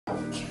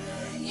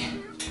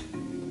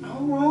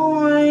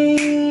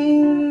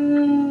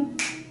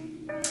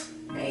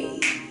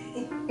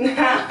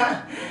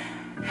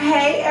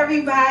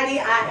everybody,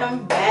 I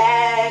am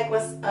back.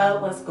 What's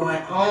up? What's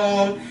going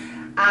on?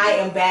 I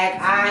am back.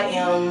 I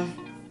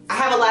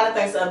have a lot of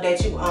things to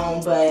update you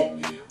on, but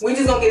we're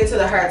just gonna get into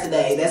the hair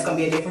today. That's gonna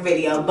be a different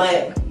video,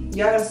 but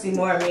y'all gonna see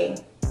more of me.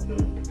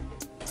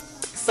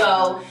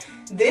 So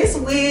this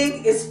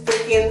wig is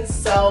freaking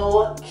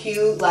so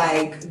cute.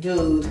 Like,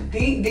 dude, do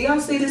y'all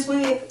see this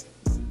wig?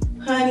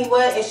 Honey,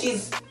 what? And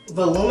she's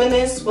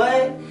voluminous.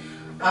 What?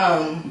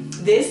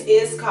 This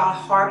is called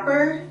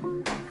Harper,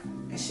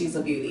 and she's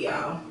a beauty,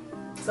 y'all.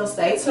 So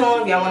stay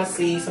tuned if y'all want to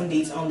see some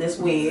deets on this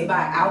wig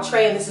by Outre,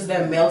 and this is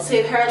their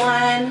melted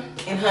hairline.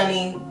 And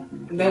honey,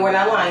 we're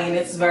not lying,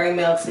 it's very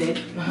melted,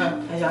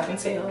 as y'all can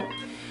tell.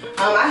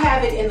 I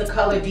have it in the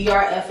color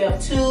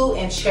DRFF2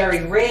 and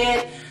cherry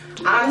red.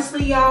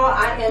 Honestly, y'all,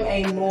 I am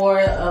a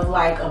more of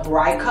like a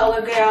bright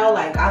color gal.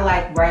 Like, I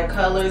like bright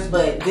colors,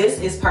 but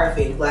this is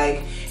perfect.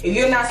 Like, if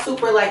you're not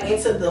super like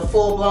into the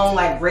full-blown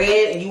like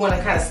red and you want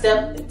to kind of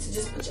step to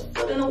just put your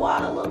foot in the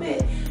water a little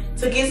bit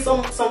to get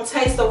some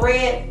taste of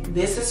red,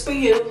 this is for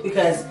you,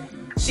 because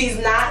she's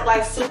not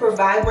like super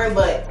vibrant,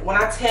 but when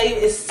I tell you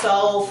it's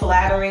so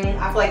flattering,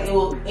 I feel like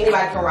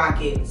anybody can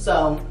rock it.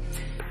 So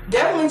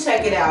definitely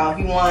check it out if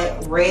you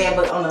want red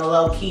but on the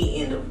low-key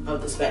end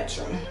of the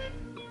spectrum.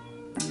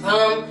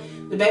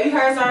 The baby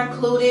hairs are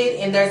included,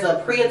 and there's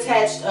a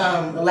pre-attached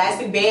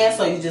elastic band,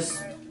 so you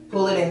just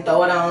pull it and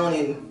throw it on,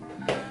 and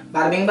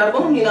bada bing bada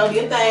boom, you know, do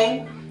your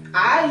thing.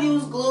 I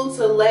use glue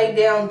to lay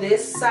down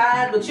this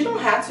side, but you don't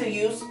have to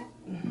use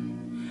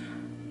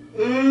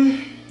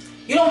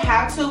you don't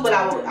have to, but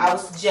I would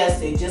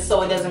suggest it, just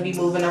so it doesn't be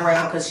moving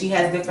around, because she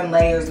has different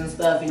layers and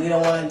stuff, and you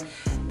don't want to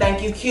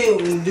think you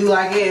cute and do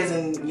like this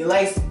and your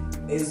lace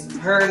is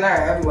her and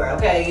her everywhere.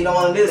 Okay, you don't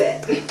want to do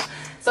that.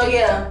 So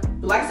yeah,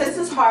 like I said, this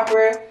is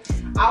Harper.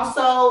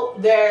 Also,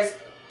 there's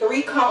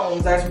 3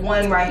 combs. There's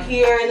one right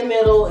here in the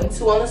middle and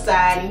 2 on the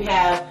side. You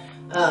have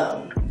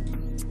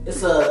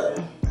it's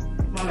a,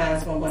 my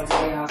man's gonna bust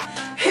it out.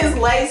 His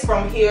lace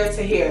from here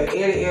to here,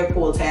 ear to ear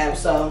pull tab.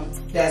 So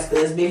that's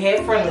good. It's big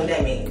head friendly,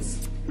 that means.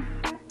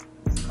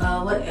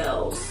 What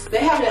else? They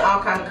have it in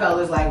all kinds of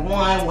colors, like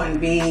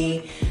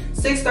 1B,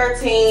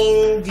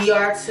 613,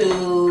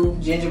 DR2,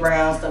 ginger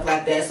brown, stuff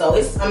like that. So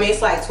it's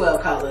like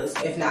 12 colors,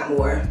 if not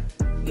more.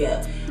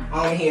 Yeah,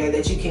 on here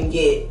that you can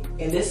get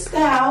in this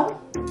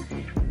style,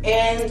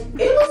 and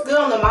it looks good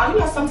on the model.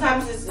 You know,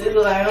 sometimes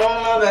it'll like, I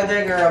don't know about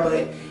that girl,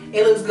 but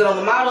it looks good on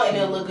the model and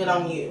it'll look good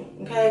on you.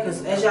 Okay,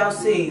 because as y'all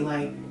see,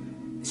 like,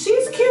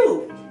 she's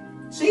cute.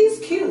 She's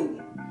cute.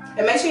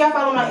 And make sure y'all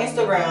follow my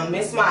Instagram,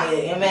 Miss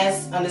Maya,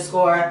 MS_NYA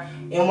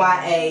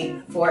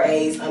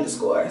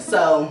 4A's_.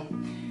 So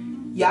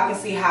y'all can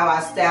see how I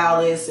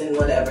style this and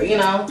whatever, you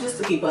know, just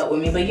to keep up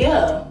with me. But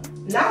yeah,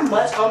 not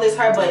much on this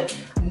hair, but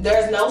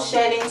there's no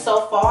shedding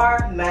so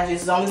far. Imagine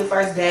it's only the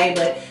first day,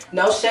 but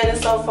no shedding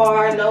so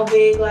far. No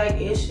big like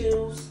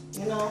issues.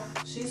 You know,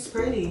 she's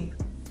pretty.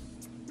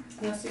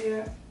 You see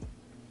her?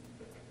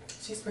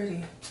 She's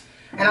pretty.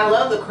 And I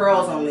love the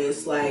curls on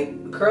this.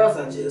 Like, the curls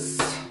are just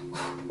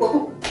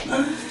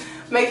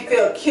make you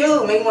feel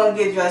cute, make you want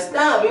to get dressed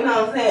up. You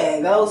know what I'm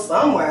saying? Go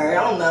somewhere.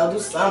 I don't know, do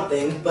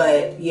something.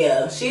 But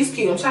yeah, she's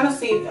cute. I'm trying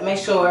to make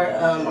sure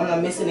I'm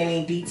not missing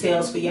any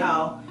details for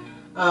y'all.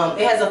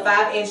 It has a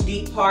 5-inch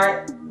deep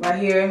part right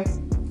here.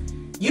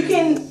 You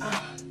can,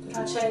 did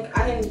I check?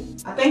 I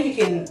think you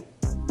can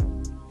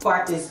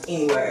part this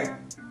anywhere.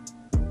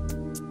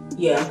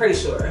 Yeah, I'm pretty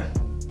sure.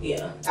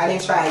 Yeah, I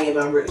didn't try it yet,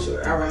 but I'm pretty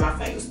sure. I ran my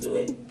fingers through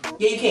it.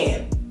 Yeah, you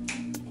can.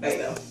 There you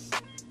go.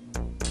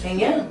 And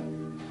yeah.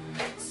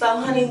 So,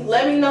 honey,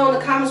 let me know in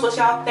the comments what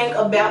y'all think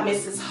about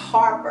Mrs.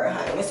 Harper,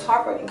 honey. Miss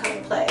Harper can come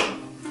and play.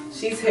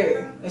 She's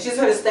here. And she's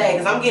here to stay,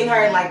 because I'm getting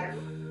her in like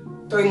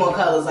 3 more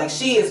colors. Like,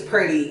 she is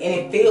pretty and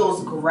it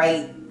feels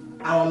great.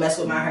 I don't mess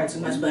with my hair too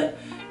much, but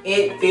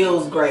it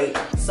feels great.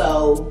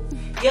 So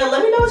yeah,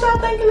 let me know what y'all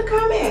think in the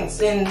comments,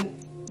 and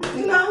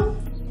you know,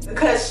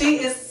 because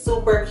she is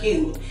super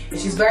cute and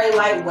she's very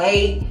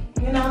lightweight,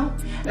 you know.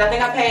 And I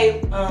think I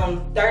paid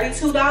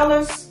 $32.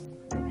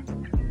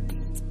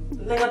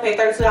 I think I paid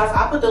 $32.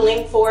 I'll put the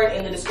link for it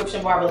in the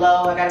description bar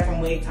below. I got it from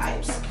Wig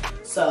Types.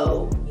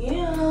 So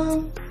yeah,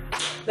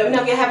 let me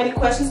know if you have any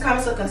questions,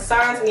 comments, or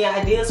concerns, any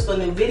ideas for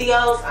new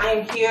videos. I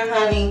am here,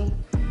 honey.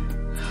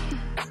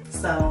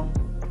 So,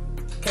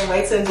 can't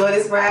wait to enjoy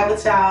this ride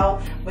with y'all.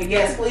 But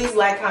yes, please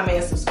like, comment,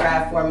 and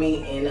subscribe for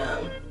me. And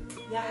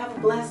y'all have a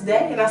blessed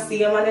day, and I'll see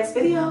you in my next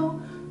video.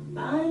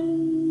 Bye.